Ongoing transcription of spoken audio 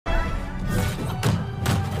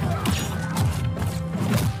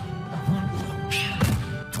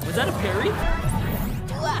Was that a parry?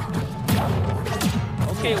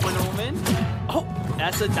 Okay, Wonder Woman. Oh,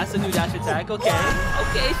 that's a new dash attack.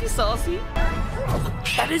 Okay, she's saucy.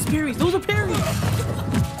 That is parries. Those are parries.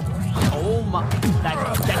 Oh my, that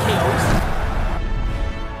KOs.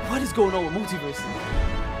 What is going on with Multiversus?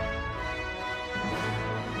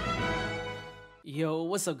 Yo,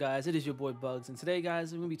 what's up guys? It is your boy Bugs, and today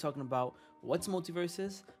guys, we're gonna be talking about what's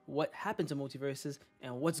Multiversus, what happened to Multiversus,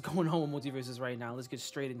 and what's going on with Multiversus right now. Let's get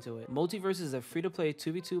straight into it. Multiversus is a free-to-play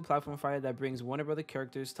 2v2 platform fighter that brings Warner Brother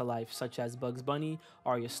characters to life, such as Bugs Bunny,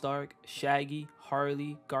 Arya Stark, Shaggy,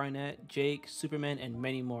 Harley, Garnet, Jake, Superman, and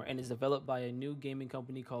many more, and is developed by a new gaming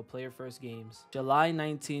company called Player First Games. July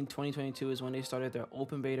 19, 2022 is when they started their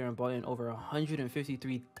open beta and brought in over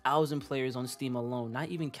 153,000 players on Steam alone, not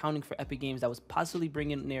even counting for Epic Games that was possibly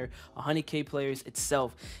bringing near 100k players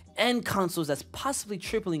itself, and consoles that's possibly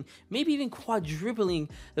tripling, maybe even quadrupling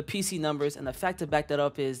the PC numbers. And the fact to back that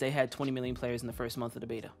up is they had 20 million players in the first month of the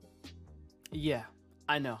beta. Yeah,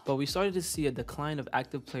 I know. But we started to see a decline of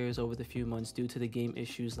active players over the few months due to the game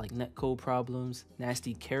issues like netcode problems,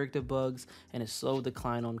 nasty character bugs, and a slow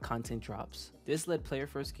decline on content drops. This led Player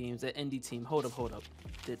First Games, an indie team. Hold up.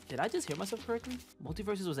 Did I just hear myself correctly?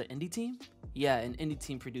 Multiversus was an indie team? Yeah, an indie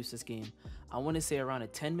team produced this game. I want to say around a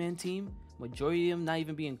 10-man team, majority of them not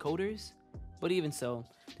even being coders. But even so,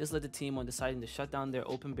 this led the team on deciding to shut down their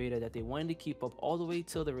open beta that they wanted to keep up all the way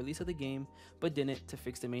till the release of the game, but didn't, to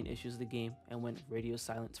fix the main issues of the game, and went radio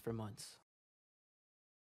silent for months.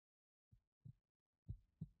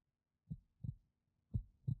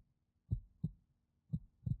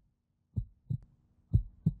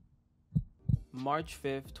 March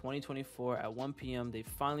 5th, 2024 at 1 p.m. they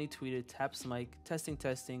finally tweeted taps mic,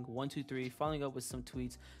 testing, 1, 2, 3, following up with some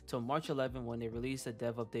tweets till March 11 when they released a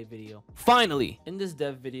dev update video. Finally! In this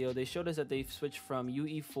dev video, they showed us that they've switched from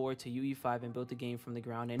UE4 to UE5 and built the game from the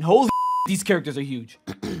ground, and holy these characters are huge!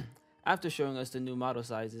 After showing us the new model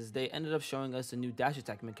sizes, they ended up showing us a new dash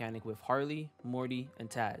attack mechanic with Harley, Morty, and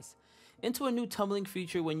Taz. Into a new tumbling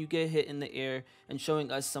feature when you get hit in the air, and showing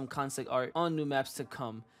us some concept art on new maps to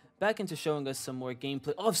come. Back into showing us some more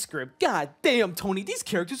gameplay off script. God damn, Tony, these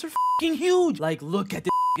characters are f***ing huge. Like, look at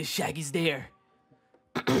this Shaggy's there.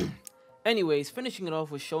 Anyways, finishing it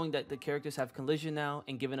off with showing that the characters have collision now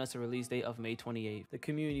and giving us a release date of May 28th. The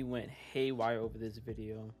community went haywire over this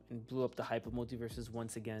video and blew up the hype of Multiversus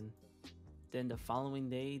once again. Then the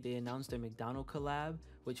following day, they announced their McDonald's collab,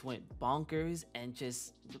 which went bonkers, and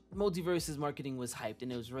just Multiversus marketing was hyped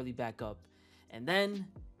and it was really back up. And then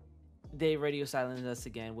they radio silenced us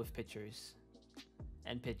again with pictures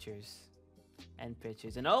and pictures and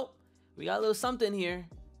pictures. And oh, we got a little something here.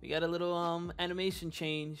 We got a little animation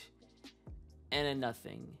change and then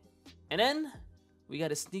nothing. And then we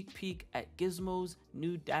got a sneak peek at Gizmo's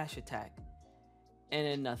new dash attack and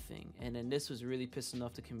then nothing. And then this was really pissing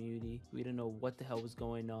off the community. We didn't know what the hell was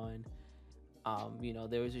going on. You know,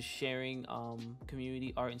 there was just sharing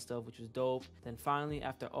community art and stuff, which was dope. Then finally,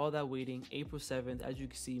 after all that waiting, April 7th, as you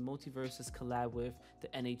can see, Multiversus collab with the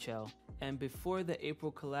NHL. And before the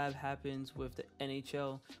April collab happens with the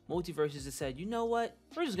NHL, Multiversus just said, you know what,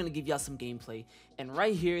 we're just gonna give y'all some gameplay. And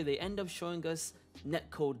right here, they end up showing us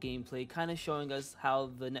netcode gameplay, kind of showing us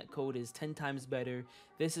how the netcode is 10 times better.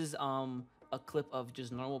 This is a clip of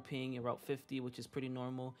just normal ping at Route 50, which is pretty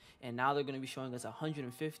normal, and now they're going to be showing us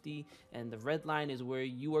 150, and the red line is where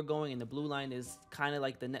you are going, and the blue line is kind of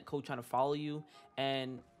like the netcode trying to follow you.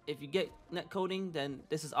 And if you get netcoding, then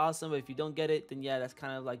this is awesome, but if you don't get it, then yeah, that's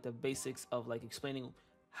kind of like the basics of like explaining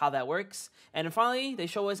how that works. And then finally, they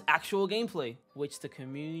show us actual gameplay, which the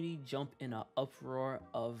community jumped in an uproar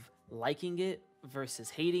of liking it versus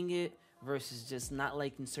hating it versus just not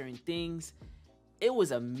liking certain things. It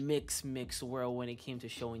was a mixed world when it came to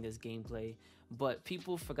showing this gameplay, but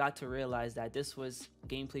people forgot to realize that this was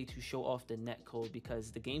gameplay to show off the netcode,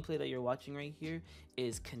 because the gameplay that you're watching right here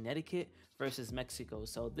is Connecticut versus Mexico.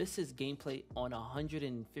 So this is gameplay on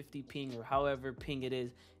 150 ping or however ping it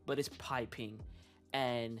is, but it's pi ping.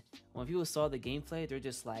 And when people saw the gameplay, they're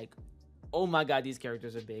just like, oh my god, these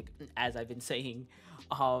characters are big, as I've been saying.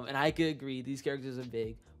 And I could agree, these characters are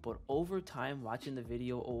big. But over time, watching the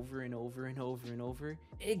video over and over,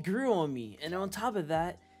 it grew on me. And on top of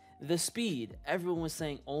that, the speed. Everyone was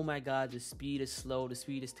saying, oh my god, the speed is slow, the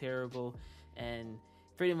speed is terrible. And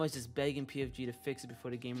pretty much just begging PFG to fix it before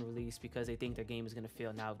the game release, because they think their game is going to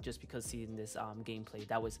fail now just because seeing this gameplay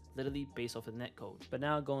that was literally based off of the netcode. But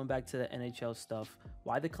now going back to the NHL stuff,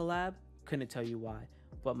 why the collab? Couldn't tell you why.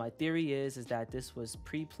 But my theory is that this was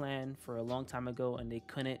pre-planned for a long time ago and they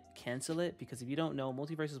couldn't cancel it, because if you don't know,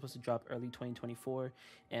 Multiverse is supposed to drop early 2024,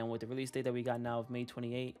 and with the release date that we got now of May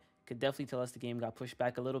 28th, could definitely tell us the game got pushed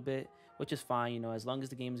back a little bit, which is fine. You know, as long as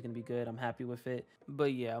the game is going to be good, I'm happy with it.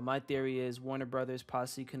 But yeah, my theory is Warner Brothers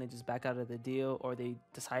possibly couldn't just back out of the deal, or they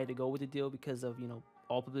decided to go with the deal because of, you know,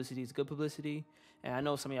 all publicity is good publicity. And I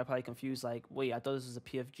know some of y'all probably confused, like, wait, I thought this was a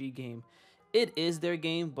PFG game. It is their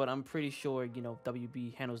game, but I'm pretty sure, you know,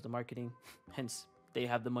 WB handles the marketing, hence they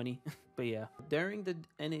have the money. But yeah, during the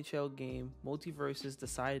NHL game, Multiversus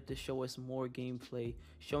decided to show us more gameplay,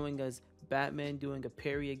 showing us Batman doing a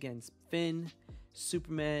parry against Finn,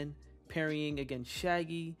 Superman parrying against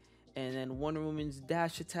Shaggy, and then Wonder Woman's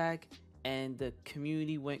dash attack, and the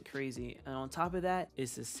community went crazy. And on top of that,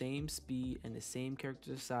 it's the same speed and the same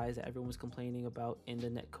character size that everyone was complaining about in the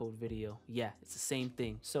netcode video. Yeah, it's the same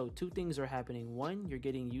thing. So two things are happening. One, you're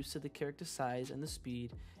getting used to the character size and the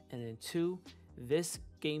speed, and then two, this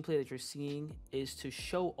gameplay that you're seeing is to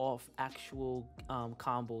show off actual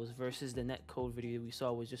combos versus the netcode video we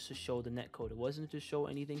saw was just to show the netcode. It wasn't to show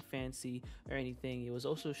anything fancy or anything. It was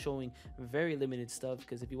also showing very limited stuff,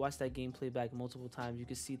 because if you watch that gameplay back multiple times, you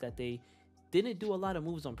can see that they didn't do a lot of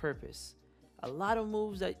moves on purpose. A lot of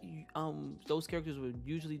moves that those characters would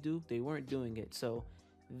usually do, they weren't doing it. So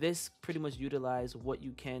this pretty much utilized what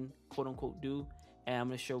you can quote unquote do. And I'm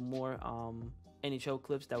going to show more NHL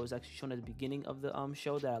clips that was actually shown at the beginning of the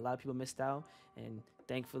show that a lot of people missed out, and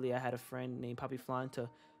thankfully I had a friend named Poppy Flan to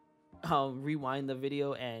rewind the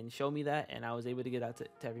video and show me that, and I was able to get out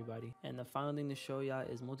to everybody. And the final thing to show y'all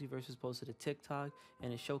is Multiversus posted a TikTok,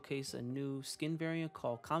 and it showcased a new skin variant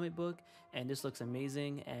called Comic Book, and this looks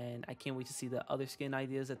amazing, and I can't wait to see the other skin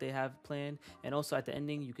ideas that they have planned. And also at the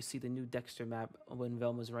ending, you can see the new Dexter map when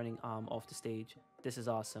Velma's running off the stage. This is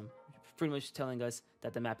awesome. Pretty much telling us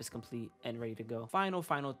that the map is complete and ready to go. Final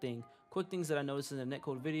thing. Quick things that I noticed in the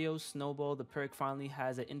netcode video. Snowball, the perk, finally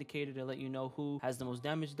has an indicator to let you know who has the most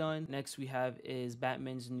damage done. Next we have is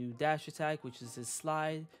Batman's new dash attack, which is his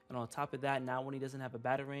slide. And on top of that, now when he doesn't have a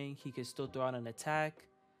batarang, he can still throw out an attack.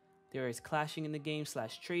 There is clashing in the game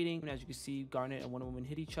 / trading. And as you can see, Garnet and Wonder Woman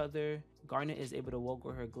hit each other. Garnet is able to walk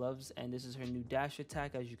with her gloves, and this is her new dash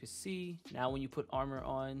attack, as you can see. Now when you put armor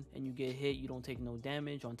on and you get hit, you don't take no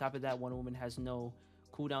damage. On top of that, Wonder Woman has no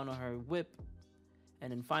cooldown on her whip.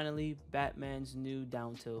 And then finally, Batman's new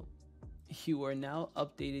down tilt. You are now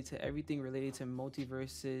updated to everything related to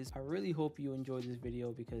Multiversus. I really hope you enjoyed this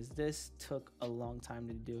video, because this took a long time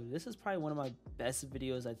to do. This is probably one of my best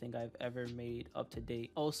videos I think I've ever made up to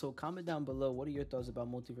date. Also, comment down below, what are your thoughts about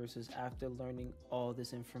Multiversus after learning all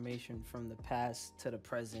this information from the past to the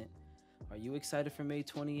present? Are you excited for May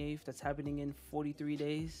 28th? That's happening in 43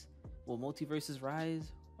 days. Will Multiversus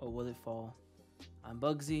rise or will it fall? I'm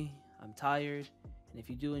Bugsy, I'm tired, and if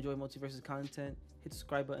you do enjoy Multiversus content, hit the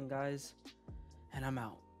subscribe button, guys, and I'm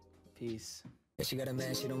out. Peace. Yeah, she got a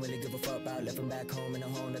man she don't really give a fuck about. Left him back home in a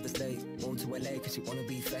whole nother state. Moved to LA cause she wanna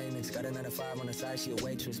be famous. Got a 9 to 5 on the side, she a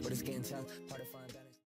waitress, but it's getting tough, hard to find out.